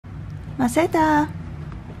Maceta.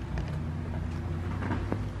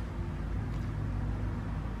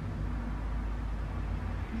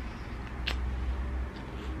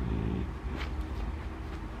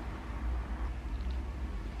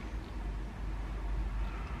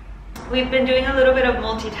 We've been doing a little bit of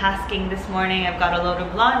multitasking this morning. I've got a load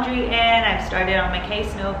of laundry in. I've started on my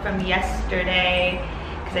case note from yesterday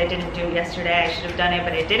because I didn't do it yesterday. I should have done it,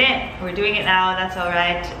 but I didn't. We're doing it now, that's all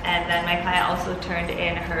right. And then my client also turned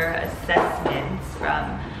in her assessments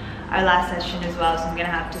from our last session as well, so I'm gonna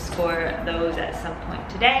have to score those at some point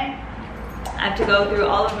today. I have to go through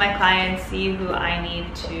all of my clients, see who I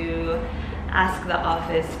need to ask the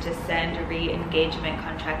office to send re-engagement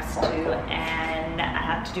contracts to, and I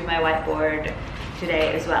have to do my whiteboard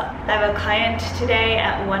today as well. I have a client today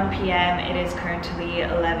at 1 p.m. It is currently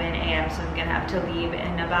 11 a.m. so I'm gonna have to leave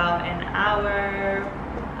in about an hour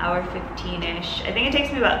 15-ish. I think it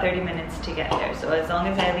takes me about 30 minutes to get there, so as long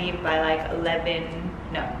as I leave by like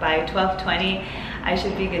by 12:20, I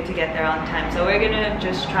should be good to get there on time. So we're gonna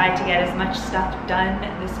just try to get as much stuff done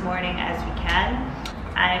this morning as we can.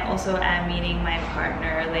 I also am meeting my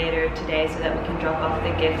partner later today so that we can drop off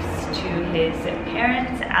the gifts to his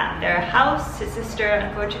parents at their house. His sister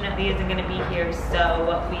unfortunately isn't going to be here,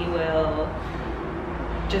 so we will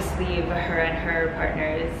just leave her and her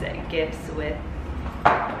partner's gifts with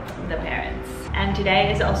the parents. And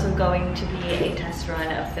today is also going to be a test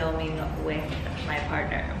run of filming with my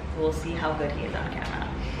partner. We'll see how good he is on camera.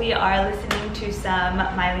 We are listening to some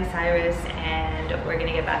Miley Cyrus and we're going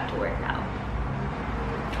to get back to work now.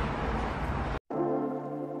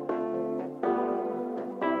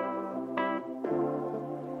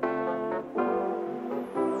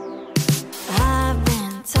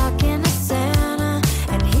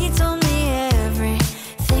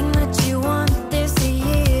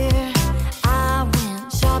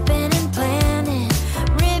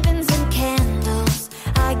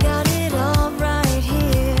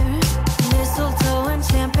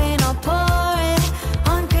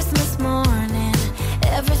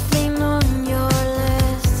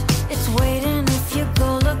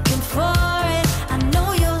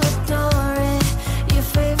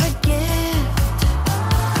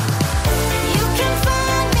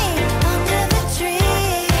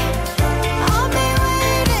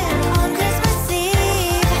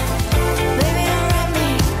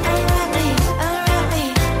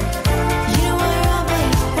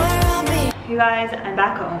 Guys, I'm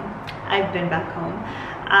back home. I've been back home.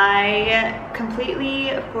 I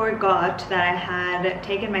completely forgot that I had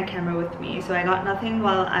taken my camera with me, so I got nothing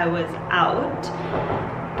while I was out.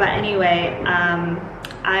 But anyway,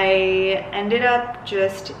 I ended up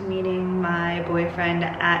just meeting my boyfriend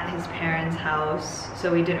at his parents' house,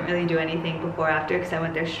 so we didn't really do anything before or after because I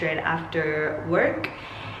went there straight after work,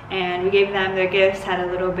 and we gave them their gifts, had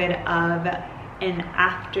a little bit of an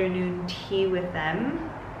afternoon tea with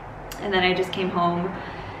them. And then I just came home,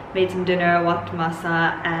 made some dinner, walked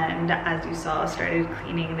Maza, and as you saw, started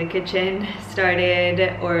cleaning the kitchen.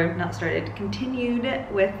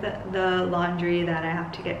 Continued with the laundry that I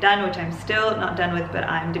have to get done, which I'm still not done with, but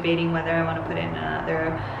I'm debating whether I want to put in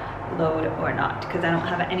another load or not, because I don't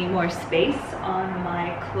have any more space on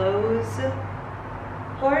my clothes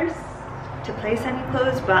horse to place any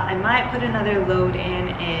clothes, but I might put another load in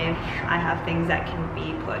if I have things that can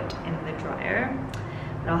be put in the dryer.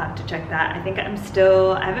 I'll have to check that. I think I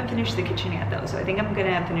haven't finished the kitchen yet though, so I think I'm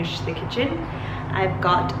gonna finish the kitchen. I've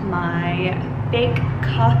got my fake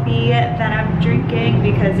coffee that I'm drinking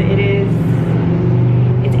because it's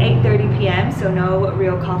 8:30 p.m. so no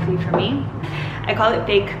real coffee for me. I call it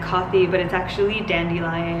fake coffee, but it's actually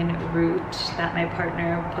dandelion root that my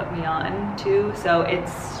partner put me on to, so it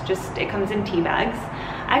comes in tea bags.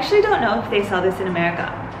 I actually don't know if they sell this in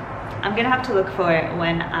America. I'm gonna have to look for it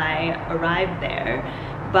when I arrive there,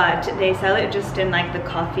 but they sell it just in like the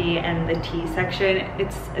coffee and the tea section.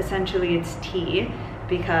 It's tea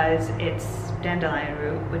because it's dandelion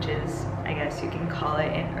root, which is, I guess you can call it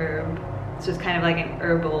an herb. So it's kind of like an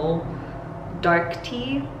herbal dark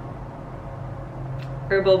tea,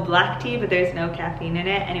 herbal black tea, but there's no caffeine in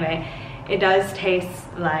it. Anyway, it does taste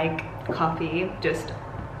like coffee, just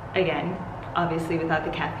again, obviously without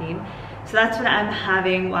the caffeine. So that's what I'm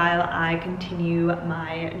having while I continue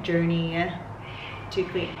my journey to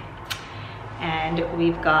clean. And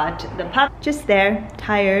we've got the pup just there,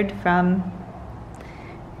 tired from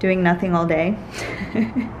doing nothing all day,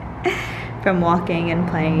 from walking and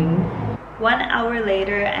playing. 1 hour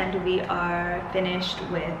later and we are finished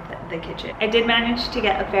with the kitchen. I did manage to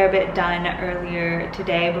get a fair bit done earlier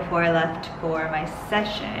today before I left for my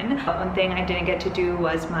session. But one thing I didn't get to do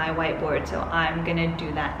was my whiteboard, so I'm gonna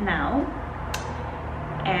do that now.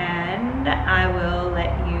 And I will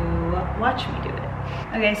let you watch me do it.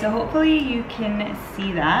 Okay, so hopefully you can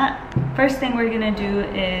see that. First thing we're gonna do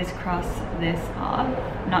is cross this off.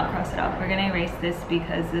 Not cross it off, we're gonna erase this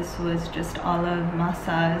because this was just all of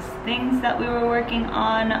Maza's things that we were working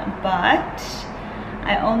on, but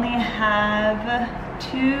I only have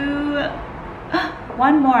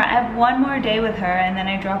one more. I have one more day with her, and then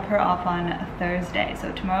I drop her off on Thursday.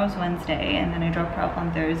 So tomorrow's Wednesday, and then I drop her off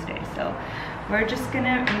on Thursday. So we're just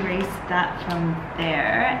gonna erase that from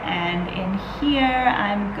there. And in here,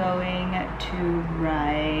 I'm going to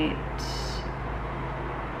write,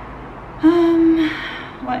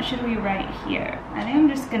 what should we write here? I think I'm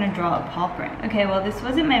just gonna draw a paw print. Okay, well this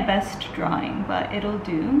wasn't my best drawing, but it'll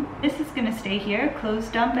do. This is gonna stay here, clothes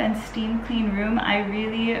dump and steam clean room. I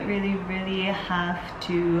really have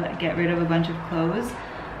to get rid of a bunch of clothes,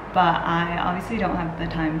 but I obviously don't have the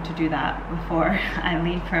time to do that before I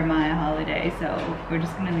leave for my holiday, so we're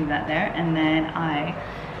just gonna leave that there. And then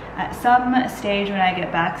at some stage when I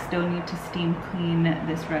get back, still need to steam clean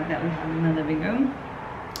this rug that we have in the living room.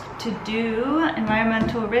 To do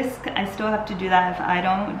environmental risk, I still have to do that. If I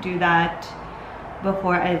don't do that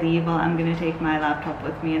before I leave, well, I'm gonna take my laptop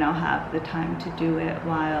with me and I'll have the time to do it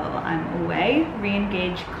while I'm away.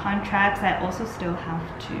 Re-engage contracts, I also still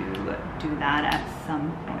have to do that at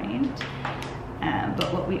some point.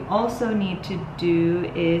 But what we also need to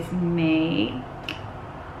do is make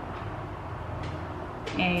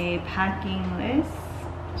a packing list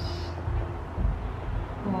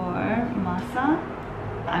for Maza.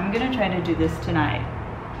 I'm gonna try to do this tonight,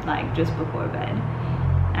 like just before bed.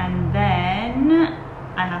 And then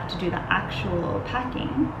I have to do the actual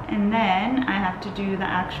packing. And then I have to do the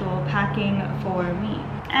actual packing for me.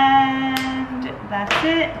 And that's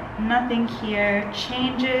it. Nothing here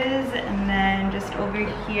changes. And then just over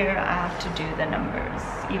here, I have to do the numbers,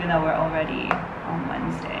 even though we're already on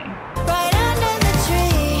Wednesday. Right under the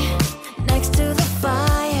tree, next to the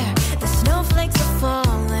fire, the snowflakes are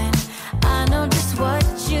falling. I know just what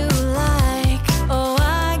you like. Oh,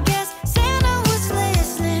 I guess Santa was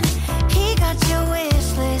listening. He got your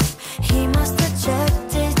wish list. He must have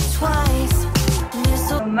checked it twice.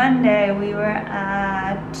 So Monday we were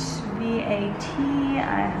at VAT.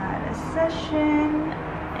 I had a session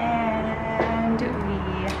and we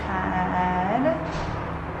had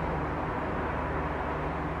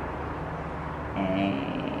a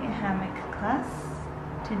hammock class.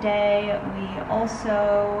 Today we also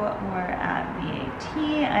were at VAT.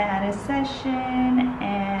 I had a session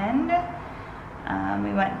and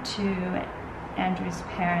we went to Andrew's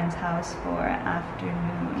parents' house for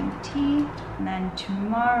afternoon tea. And then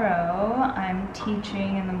tomorrow I'm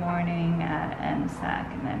teaching in the morning at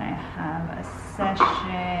MSAC, and then I have a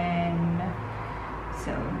session.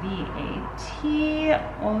 So VAT.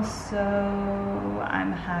 Also,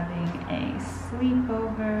 I'm having a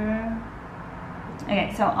sleepover.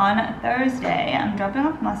 Okay, so on Thursday, I'm dropping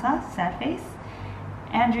off Maza, sad face.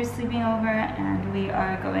 Andrew's sleeping over, and we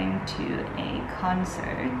are going to a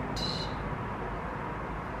concert.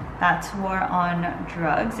 That's War on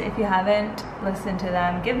Drugs. If you haven't listened to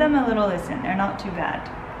them, give them a little listen. They're not too bad.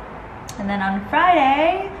 And then on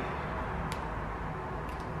Friday,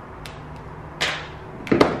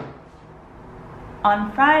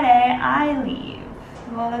 I leave.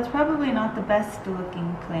 Well, that's probably not the best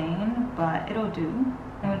looking plane, but it'll do.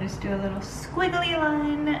 I'll just do a little squiggly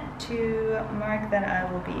line to mark that I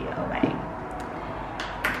will be away.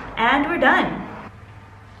 And we're done.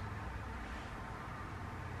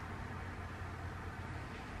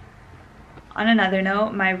 On another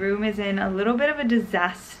note, my room is in a little bit of a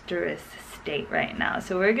disastrous state right now.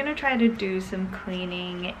 So we're gonna try to do some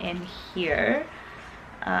cleaning in here.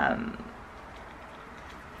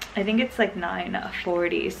 I think it's like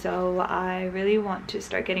 9:40, so I really want to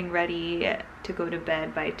start getting ready to go to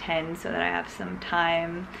bed by 10 so that I have some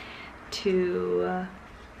time to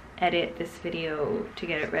edit this video to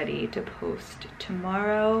get it ready to post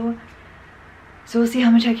tomorrow. So we'll see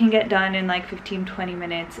how much I can get done in like 15-20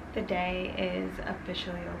 minutes. The day is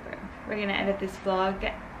officially over. We're gonna edit this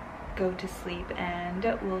vlog, go to sleep, and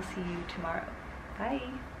we'll see you tomorrow. Bye.